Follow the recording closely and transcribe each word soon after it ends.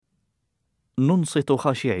ننصت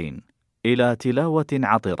خاشعين إلى تلاوة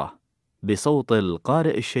عطرة بصوت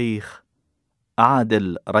القارئ الشيخ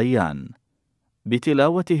عادل ريان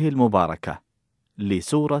بتلاوته المباركة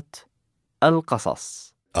لسورة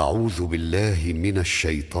القصص. أعوذ بالله من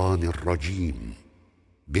الشيطان الرجيم.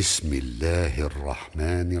 بسم الله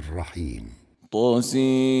الرحمن الرحيم. طاسيم.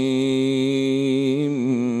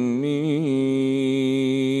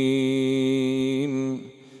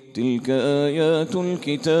 تلك آيات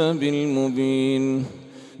الكتاب المبين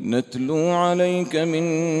نتلو عليك من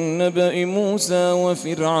نبأ موسى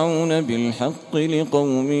وفرعون بالحق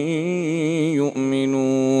لقوم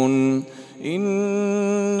يؤمنون.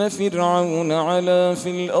 إن فرعون علا في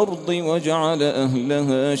الأرض وجعل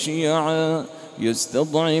أهلها شيعا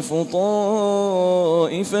يستضعف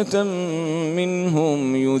طائفة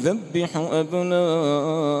منهم يذبح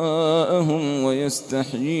أبناءهم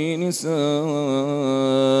ويستحيي نساءهم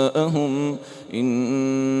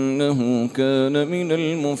إنه كان من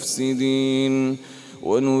المفسدين.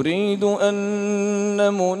 ونريد أن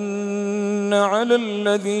نمن على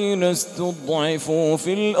الذين استضعفوا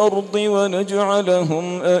في الأرض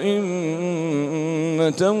ونجعلهم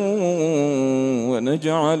أئمة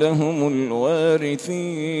ونجعلهم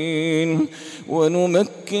الوارثين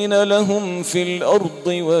ونمكن لهم في الأرض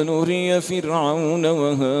ونري فرعون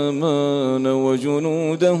وهامان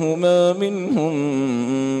وجنودهما منهم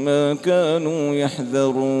ما كانوا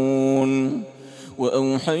يحذرون.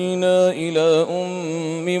 وأوحينا إلى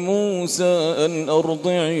أم موسى أن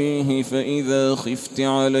أرضعيه فإذا خفت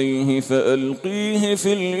عليه فألقيه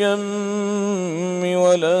في اليم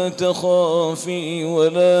ولا تخافي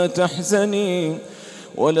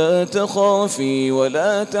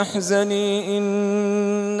ولا تحزني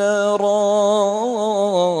إنا رادوه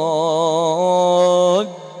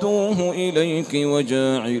إليك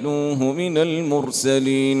وجاعلوه من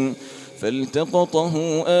المرسلين.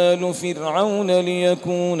 فالتقطه آل فرعون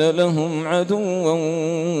ليكون لهم عدوا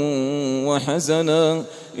وحزنا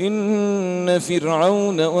إن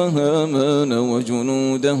فرعون وهامان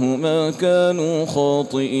وجنودهما كانوا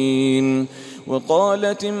خاطئين.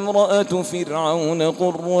 وقالت امرأة فرعون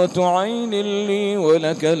قرة عين لي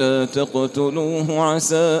ولك لا تقتلوه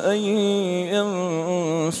عسى أن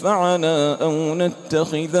ينفعنا أو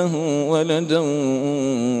نتخذه ولدا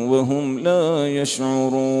وهم لا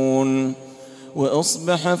يشعرون.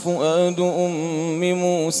 وأصبح فؤاد أم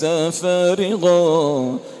موسى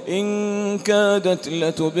فارغا إن كادت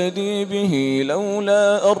لتبدي به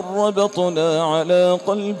لولا أن ربطنا على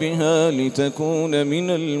قلبها لتكون من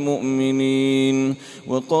المؤمنين.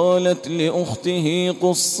 وقالت لأخته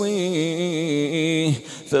قصيه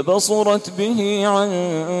فبصرت به عن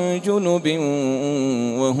جنب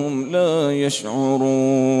وهم لا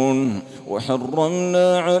يشعرون.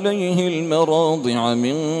 وحرمنا عليه المراضع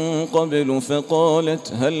من قبل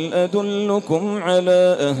فقالت هل أدلكم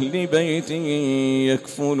على أهل بيت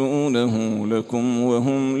يكفلونه لكم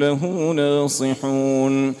وهم له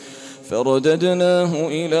ناصحون. فرددناه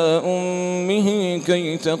إلى أمه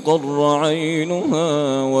كي تقر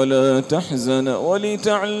عينها ولا تحزن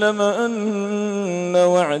ولتعلم أن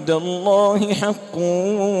وعد الله حق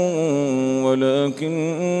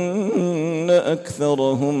ولكن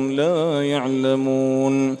أكثرهم لا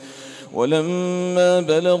يعلمون. ولما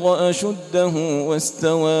بلغ أشده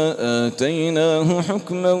واستوى آتيناه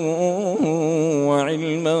حكما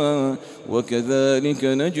وعلما وكذلك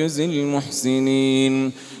نجزي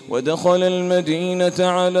المحسنين. ودخل المدينة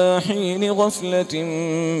على حين غفلة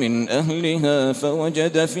من أهلها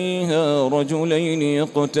فوجد فيها رجلين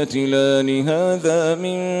يقتتلان هذا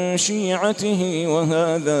من شيعته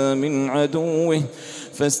وهذا من عدوه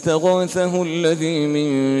فاستغاثه الذي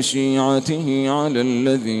من شيعته على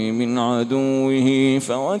الذي من عدوه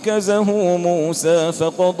فوكزه موسى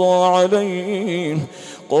فقضى عليه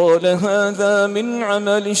قال هذا من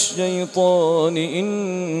عمل الشيطان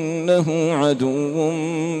إنه عدو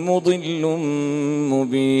مضل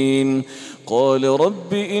مبين. قال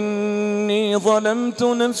رب إني ظلمت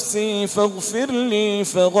نفسي فاغفر لي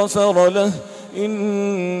فغفر له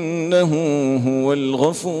إنه هو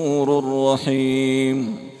الغفور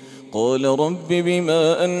الرحيم. قال رب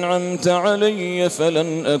بما أنعمت علي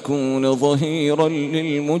فلن أكون ظهيرا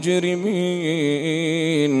للمجرمين.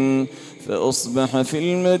 فأصبح في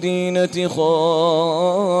المدينة خائفا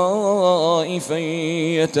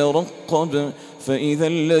يترقب فإذا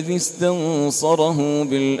الذي استنصره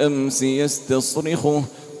بالأمس يستصرخه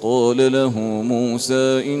قال له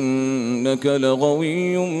موسى إنك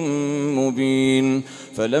لغوي مبين.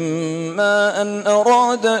 فلما أن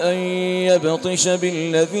أراد أن يبطش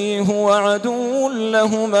بالذي هو عدو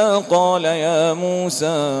لهما قال يا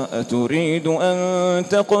موسى أتريد أن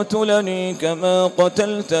تقتلني كما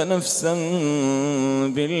قتلت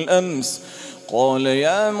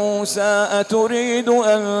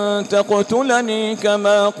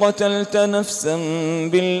نفسا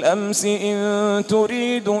بالأمس إن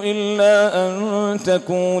تريد إلا أن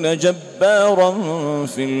تكون جبارا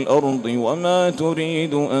في الأرض وما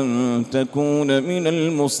تريد أن تكون من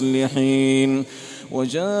المصلحين.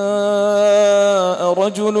 وجاء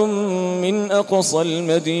رجل من أقصى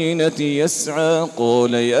المدينة يسعى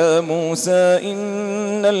قال يا موسى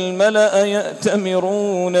إن الملأ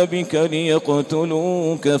يأتمرون بك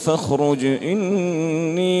ليقتلوك فاخرج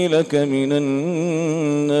إني لك من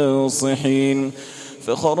الناصحين.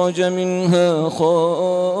 فخرج منها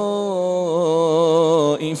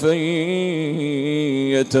خائفا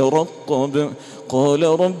يترقب قال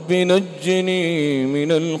رب نجني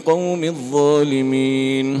من القوم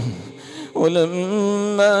الظالمين.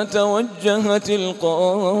 ولما توجه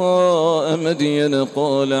تلقاء مدين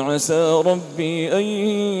قال عسى ربي أن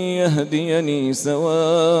يهديني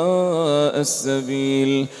سواء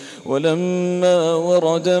السبيل. ولما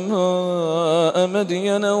ورد ماء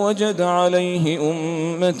مدين وجد عليه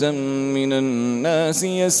أمة من الناس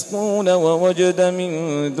يسقون ووجد من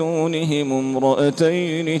دونهم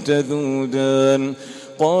امرأتين تذودان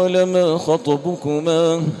قال ما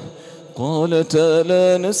خطبكما قالتا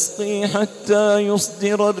لا نسقي حتى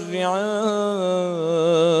يصدر الرعاء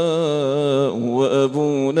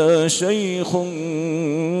وأبونا شيخ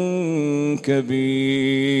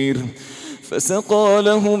كبير. فسقى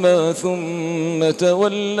لهما ثم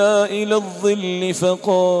تولى إلى الظل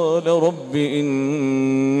فقال رب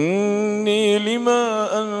إني لما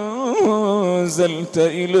أنزلت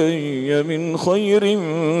إلي من خير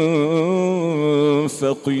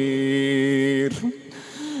فقير.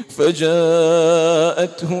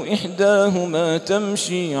 فجاءته إحداهما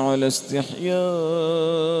تمشي على استحياء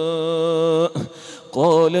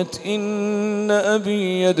قالت إن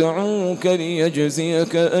أبي يدعوك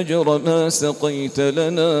ليجزيك أجر ما سقيت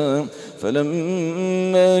لنا.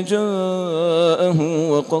 فلما جاءه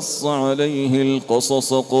وقص عليه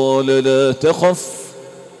القصص قال لا تخف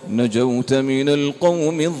نجوت من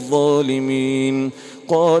القوم الظالمين.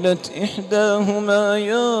 قالت إحداهما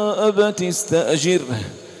يا أبت استأجره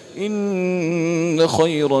إن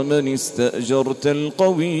خير من استأجرت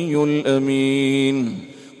القوي الأمين.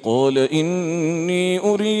 قال إني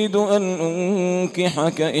أريد أن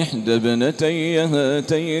أنكحك إحدى ابنتي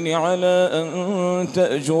هاتين على أن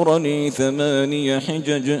تأجرني 8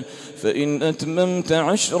 حجج فإن أتممت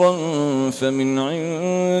 10 فمن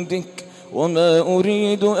عندك وما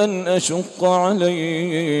أريد أن أشق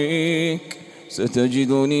عليك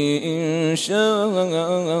ستجدني إن شاء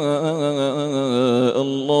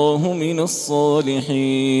الله من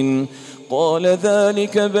الصالحين. قال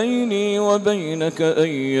ذلك بيني وبينك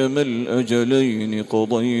أيما الأجلين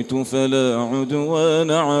قضيت فلا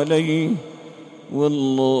عدوان علي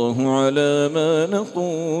والله على ما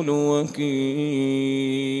نقول وكيل.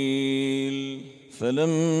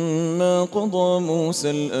 فلما قضى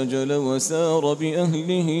موسى الأجل وسار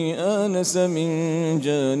بأهله آنس من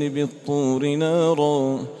جانب الطور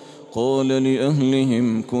نارا قال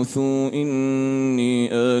لأهلهم كثوا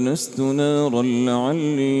إني آنست نارا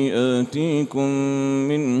لعلي آتيكم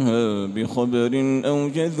منها بخبر أو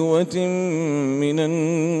جذوة من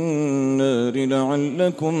النار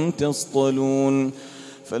لعلكم تصطلون.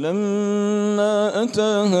 فلما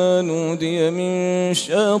أتاها نودي من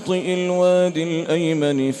شاطئ الوادي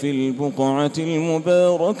الأيمن في البقعة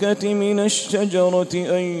المباركة من الشجرة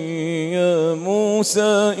أن يا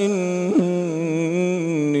موسى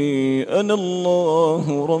إني أنا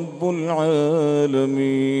الله رب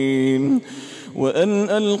العالمين وأن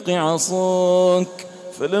ألق عصاك.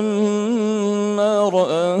 فلما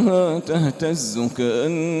رآها تهتز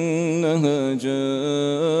كأنها جان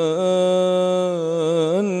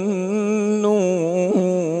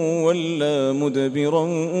ولا مدبرا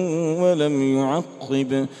ولم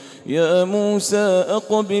يعقب. يا موسى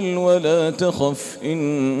أقبل ولا تخف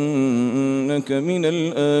إنك من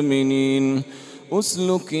الآمنين.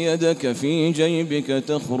 أسلك يدك في جيبك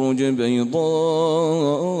تخرج بيضاء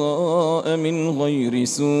من غير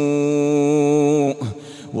سوء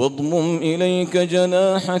واضمم إليك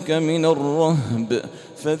جناحك من الرهب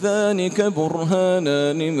فذلك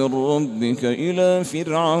برهانان من ربك إلى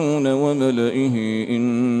فرعون وملئه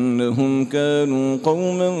إنهم كانوا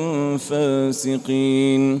قوما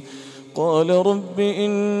فاسقين. قال رب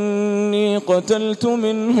إني قتلت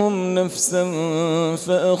منهم نفسا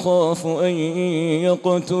فأخاف أن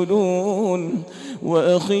يقتلون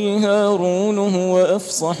وأخي هارون هو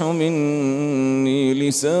أفصح مني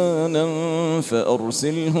لسانا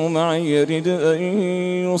فأرسله معي يرد أن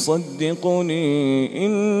يصدقني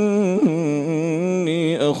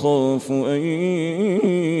إني أخاف أن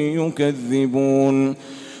يكذبون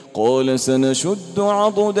قال سنشد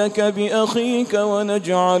عضدك بأخيك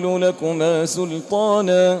ونجعل لكما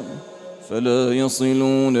سلطانا فلا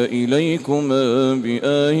يصلون إليكما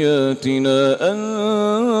بآياتنا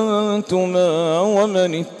أنتما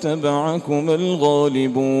ومن اتبعكما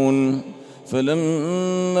الغالبون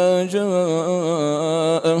فلما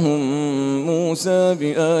جاءهم موسى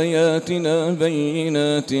بآياتنا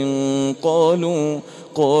بينات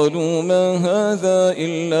قالوا ما هذا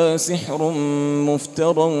إلا سحر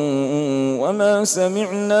مفترى وما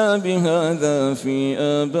سمعنا بهذا في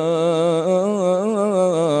آبائنا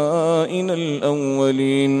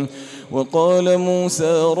الأولين وقال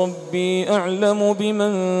موسى ربي أعلم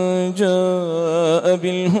بمن جاء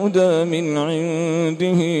بالهدى من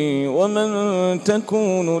عنده ومن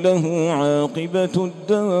تكون له عاقبة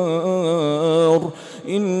الدار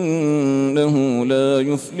إنه لا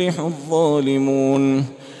يفلح الظالمون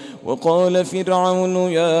وقال فرعون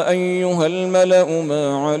يا أيها الملأ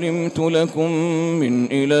ما علمت لكم من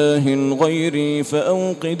إله غيري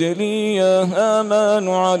فأوقد لي يا هامان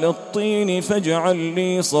على الطين فاجعل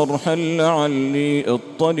لي صرحا لعلي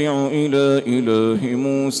أطلع إلى إله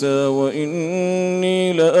موسى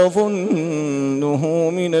وإني لأظنه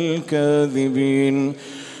من الكاذبين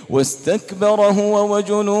واستكبر هو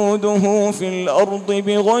وجنوده في الأرض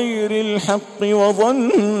بغير الحق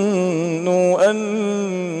وظنوا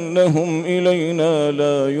أنهم إلينا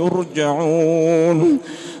لا يرجعون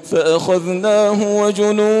فأخذناه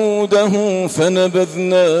وجنوده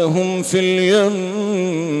فنبذناهم في اليم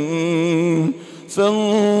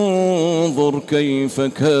فانظر كيف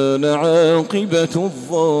كان عاقبة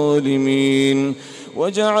الظالمين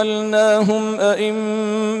وجعلناهم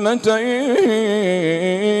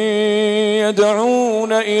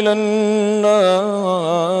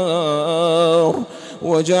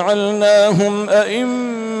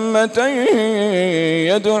أئمة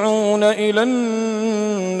يدعون إلى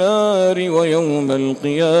النار ويوم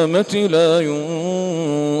القيامة لا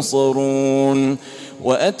ينصرون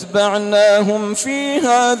وأتبعناهم في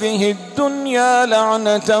هذه الدنيا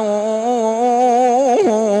لعنة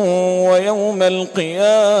ويوم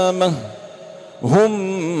القيامة هم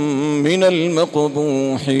من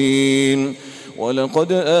المقبوحين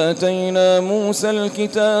ولقد آتينا موسى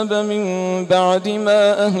الكتاب من بعد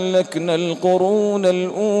ما أهلكنا القرون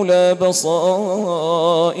الأولى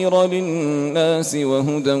بصائر للناس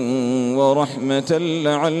وهدى ورحمة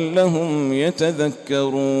لعلهم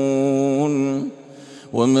يتذكرون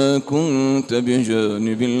وما كنت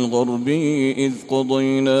بجانب الغرب إذ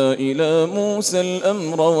قضينا إلى موسى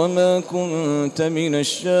الأمر وما كنت من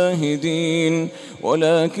الشاهدين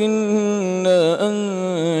ولكننا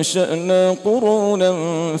أنشأنا قرونا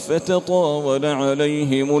فتطاول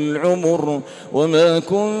عليهم العمر وما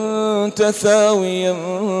كنت ثاويا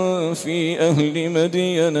في أهل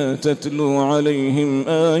مدين تتلو عليهم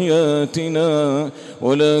آياتنا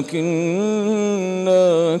ولكننا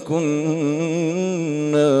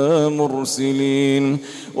كنا مرسلين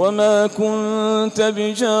وما كنت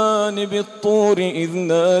بجانب الطور إذ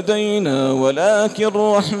نادينا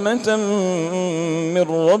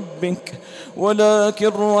ولكن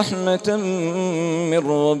رحمة من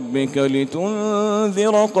ربك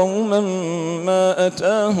لتنذر قوما ما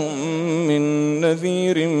أتاهم من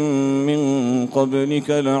نذير من قبلك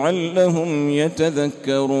لعلهم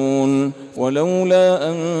يتذكرون ولولا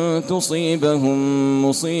أن تصيبهم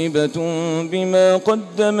مصيبة بما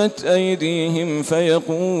قدمت أيديهم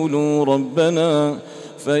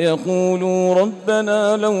فيقولوا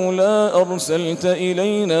ربنا لولا أرسلت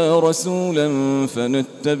إلينا رسولا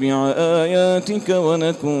فنتبع آياتك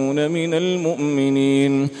ونكون من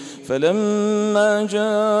المؤمنين فلما جاءهم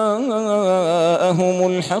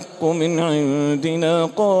الحق من عندنا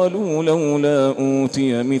قالوا لولا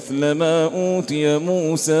أوتي مثل ما أوتي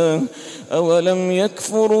موسى أولم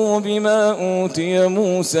يكفروا بما أوتي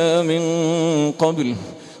موسى من قبل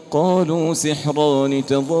قالوا سحران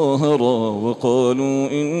تظاهرا وقالوا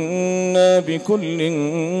إنا بكل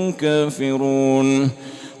كافرون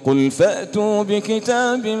قل فأتوا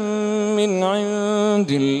بكتاب من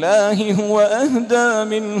عند الله هو أهدى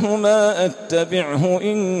منه ما أتبعه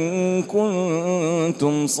إن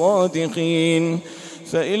كنتم صادقين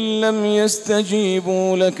فإن لم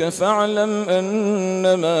يستجيبوا لك فاعلم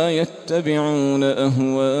أنما يتبعون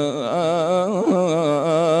أهواءهم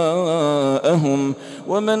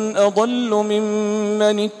ومن أضل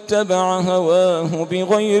ممن اتبع هواه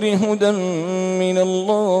بغير هدى من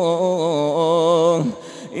الله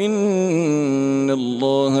إن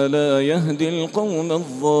الله لا يهدي القوم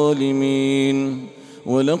الظالمين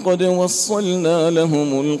ولقد وصلنا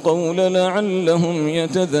لهم القول لعلهم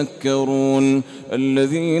يتذكرون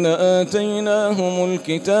الذين آتيناهم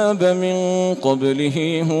الكتاب من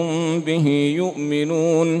قبله هم به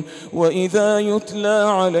يؤمنون وإذا يتلى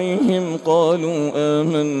عليهم قالوا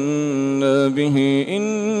آمنا به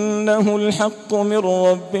إنه الحق من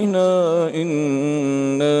ربنا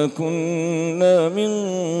إنا كنا من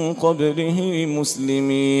قبله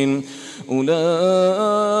مسلمين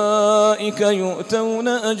أولئك يؤتون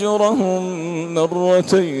أجرهم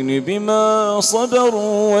مرتين بما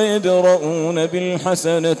صبروا ويدرؤون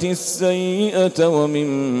بالحسنة السيئة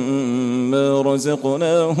ومما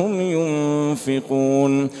رزقناهم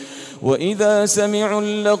ينفقون وإذا سمعوا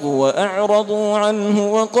اللغو أعرضوا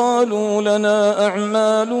عنه وقالوا لنا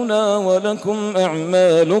أعمالنا ولكم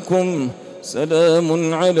أعمالكم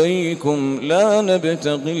سلام عليكم لا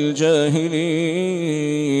نبتغي الجاهلين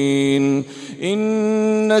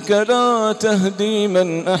إنك لا تهدي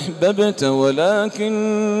من أحببت ولكن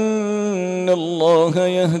الله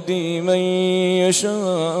يهدي من يشاء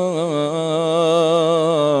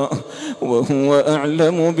وهو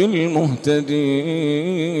أعلم بالمهتدين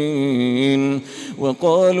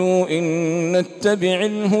وقالوا إن نتبع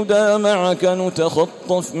الهدى معك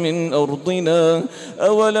نتخطف من أرضنا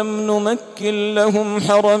أولم نمكن لهم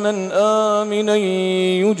حرما آمنا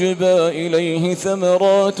يجبى إليه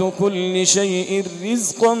ثمرات كل شيء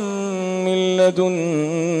رزقا من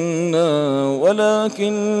لدنا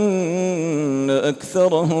ولكن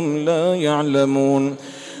أكثرهم لا يعلمون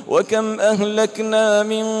وكم أهلكنا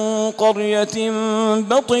من قرية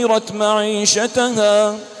بطرت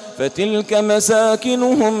معيشتها فتلك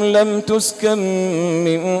مساكنهم لم تسكن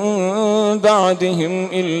من بعدهم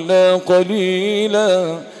إلا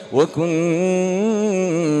قليلا وكنا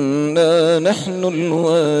نحن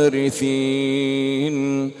الوارثين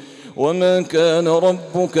وما كان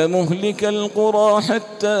ربك مهلك القرى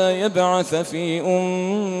حتى يبعث في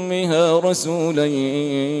أمها رسولا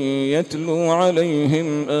يتلو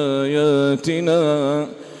عليهم آياتنا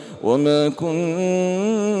وما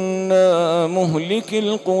كنا مهلك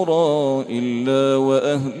القرى إلا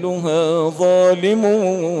وأهلها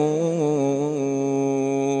ظالمون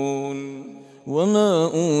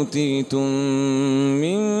وما أوتيتم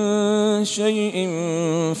من شيء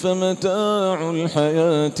فمتاع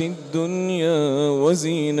الحياة الدنيا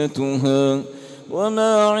وزينتها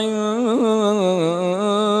وما عند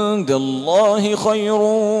الله خير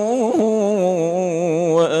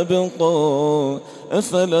وأبقى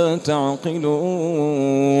أفلا تعقلون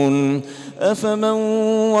أفمن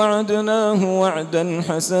وعدناه وعدا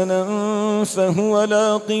حسنا فهو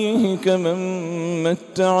لاقيه كمن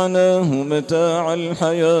متعناه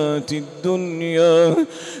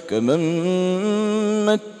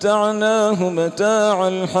متاع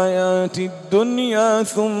الحياة الدنيا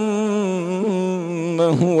ثم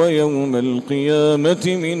هو يوم القيامة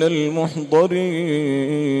من المحضرين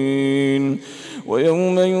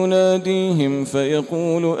ويوم يناديهم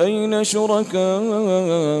فيقول أين شركائي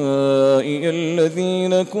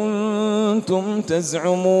الذين كنتم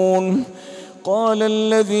تزعمون قال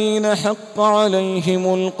الذين حق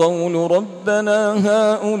عليهم القول ربنا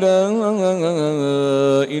هؤلاء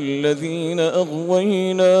الذين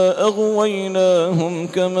أغويناهم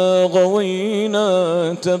كما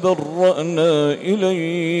غوينا تبرأنا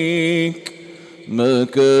إليك ما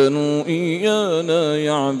كانوا إيانا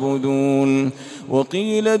يعبدون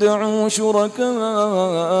وقيل ادعوا شركاءكم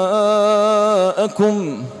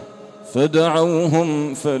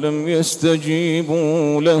فدعوهم فلم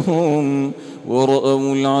يستجيبوا لهم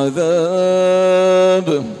ورأوا العذاب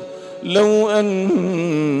لو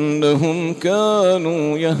أنهم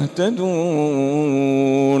كانوا يهتدون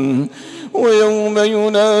ويوم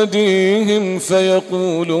يناديهم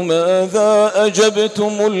فيقول ماذا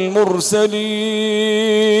أجبتم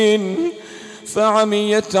المرسلين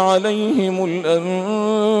فعميت عليهم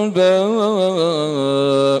الأنباء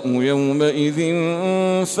يومئذ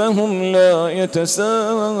فهم لا يتساءلون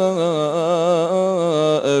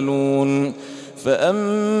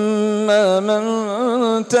فأما من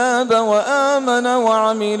تاب وآمن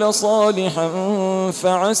وعمل صالحا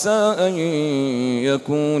فعسى أن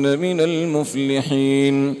يكون من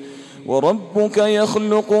المفلحين وربك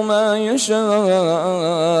يخلق ما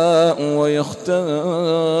يشاء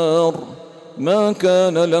ويختار ما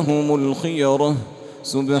كان لهم الخيرة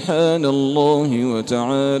سبحان الله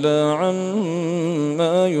وتعالى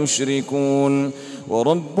عما يشركون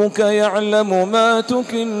وربك يعلم ما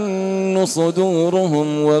تكن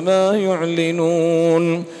صدورهم وما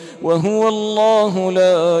يعلنون وهو الله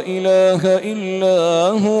لا إله إلا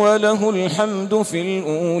هو له الحمد في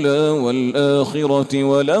الأولى والآخرة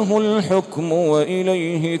وله الحكم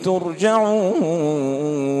وإليه ترجعون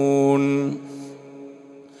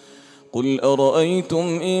قل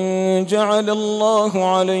أرأيتم إن جعل الله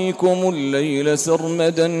عليكم الليل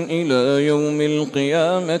سرمدا إلى يوم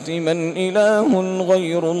القيامة من إله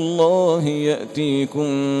غير الله يأتيكم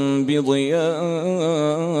بضياء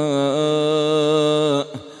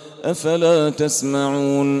أفلا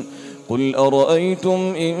تسمعون قل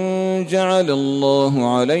أرأيتم إن جعل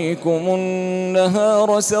الله عليكم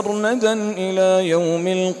النهار سرمدا إلى يوم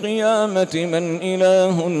القيامة من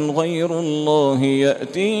إله غير الله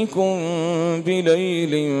يأتيكم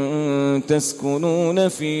بليل تسكنون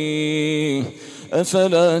فيه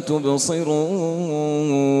أفلا تبصرون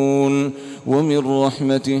ومن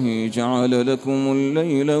رحمته جعل لكم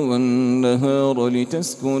الليل والنهار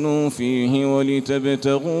لتسكنوا فيه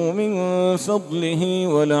ولتبتغوا من فضله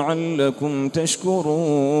ولعلكم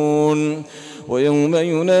تشكرون ويوم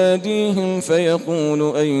يناديهم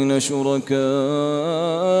فيقول أين شركائي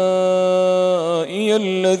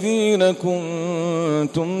الذين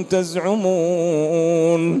كنتم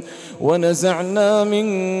تزعمون ونزعنا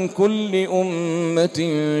من كل أمة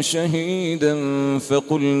شهيدا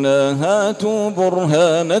فقلنا هاتوا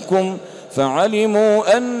برهانكم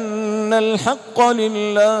فعلموا أن الحق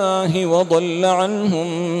لله وضل عنهم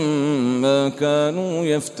ما كانوا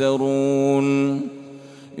يفترون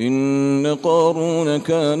إن قارون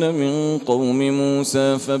كان من قوم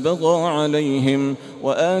موسى فبغى عليهم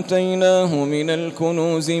وآتيناه من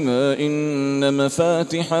الكنوز ما إن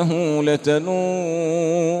مفاتحه لتنوء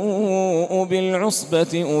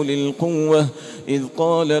بالعصبة أولي القوة إذ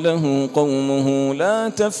قال له قومه لا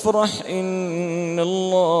تفرح إن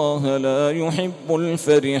الله لا يحب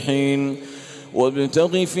الفرحين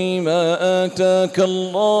وابتغ فيما آتاك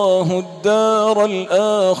الله الدار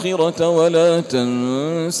الآخرة ولا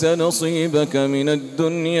تنس نصيبك من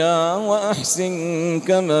الدنيا وأحسن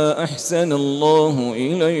كما أحسن الله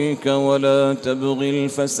إليك ولا تبغ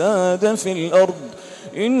الفساد في الأرض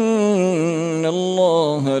إن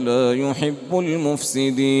الله لا يحب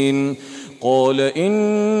المفسدين قال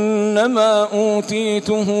إنما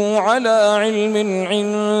أوتيته على علم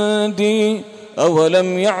عندي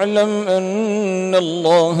أولم يعلم أن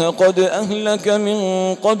الله قد أهلك من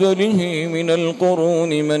قبله من القرون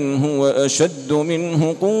من هو أشد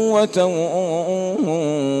منه قوة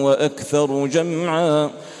وأكثر جمعا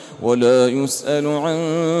ولا يسأل عن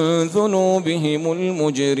ذنوبهم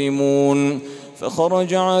المجرمون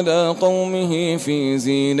فخرج على قومه في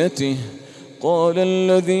زينته قال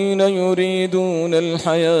الذين يريدون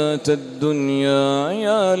الحياة الدنيا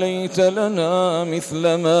يا ليت لنا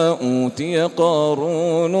مثل ما أوتي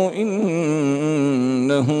قارون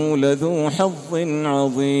إنه لذو حظ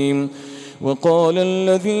عظيم وقال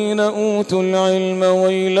الذين أوتوا العلم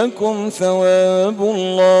ويلكم ثواب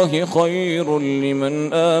الله خير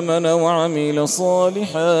لمن آمن وعمل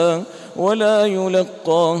صالحا ولا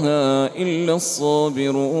يلقاها إلا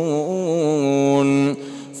الصابرون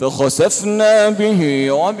فخسفنا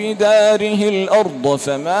به وبداره الأرض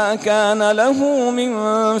فما كان له من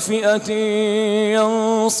فئة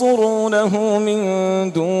ينصرونه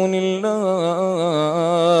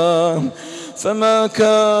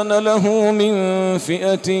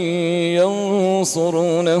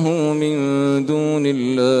من دون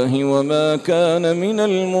الله وما كان من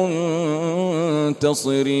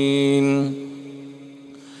المنتصرين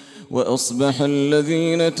وأصبح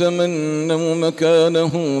الذين تمنوا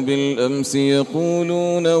مكانه بالأمس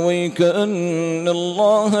يقولون ويك أن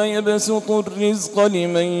الله يبسط الرزق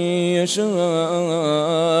لمن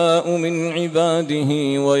يشاء من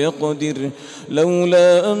عباده ويقدر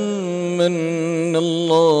لولا أمن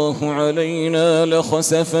الله علينا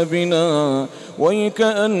لخسف بنا ويك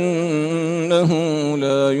أنه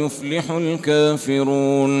لا يفلح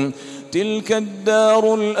الكافرون تلك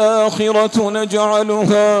الدار الآخرة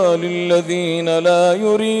نجعلها للذين لا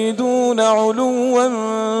يريدون علوا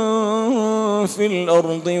في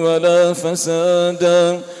الأرض ولا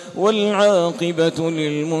فسادا والعاقبة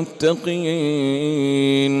للمتقين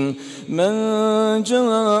من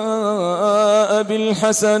جاء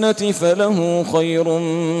بالحسنة فله خير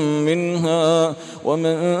منها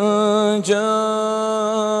ومن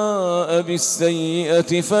جاء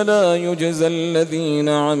بالسيئة فلا يجزى الذين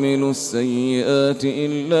عملوا السيئات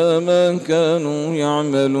إلا ما كانوا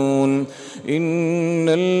يعملون إن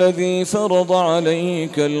الذي فرض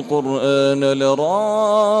عليك القرآن لرادك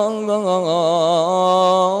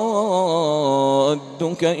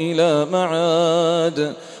إلى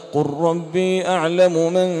معاد قل ربي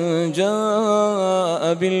أعلم من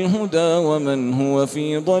جاء بالهدى ومن هو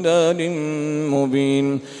في ضلال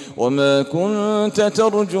مبين وما كنت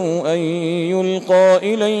ترجو أن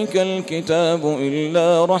يلقى إليك الكتاب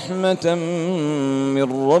إلا رحمة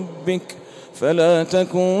من ربك فلا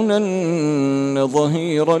تكونن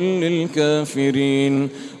ظهيرا للكافرين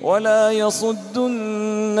ولا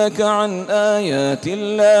يصدنك عن آيات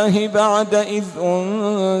الله بعد إذ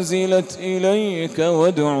أنزلت إليك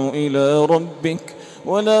وادع إلى ربك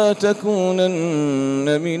ولا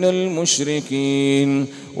تكونن من المشركين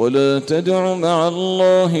ولا تدع مع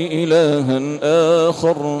الله إلها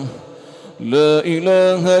آخر لا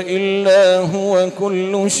إله إلا هو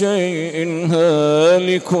كل شيء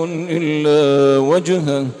هالك إلا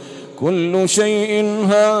وجهه كل شيء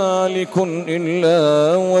هالك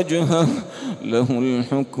إلا وجهه له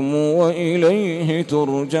الحكم وإليه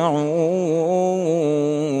ترجعون.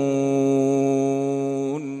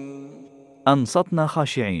 أنصتنا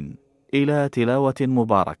خاشعين إلى تلاوة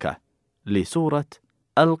مباركة لسورة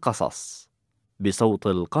القصص بصوت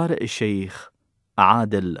القارئ الشيخ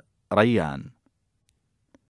عادل ريان.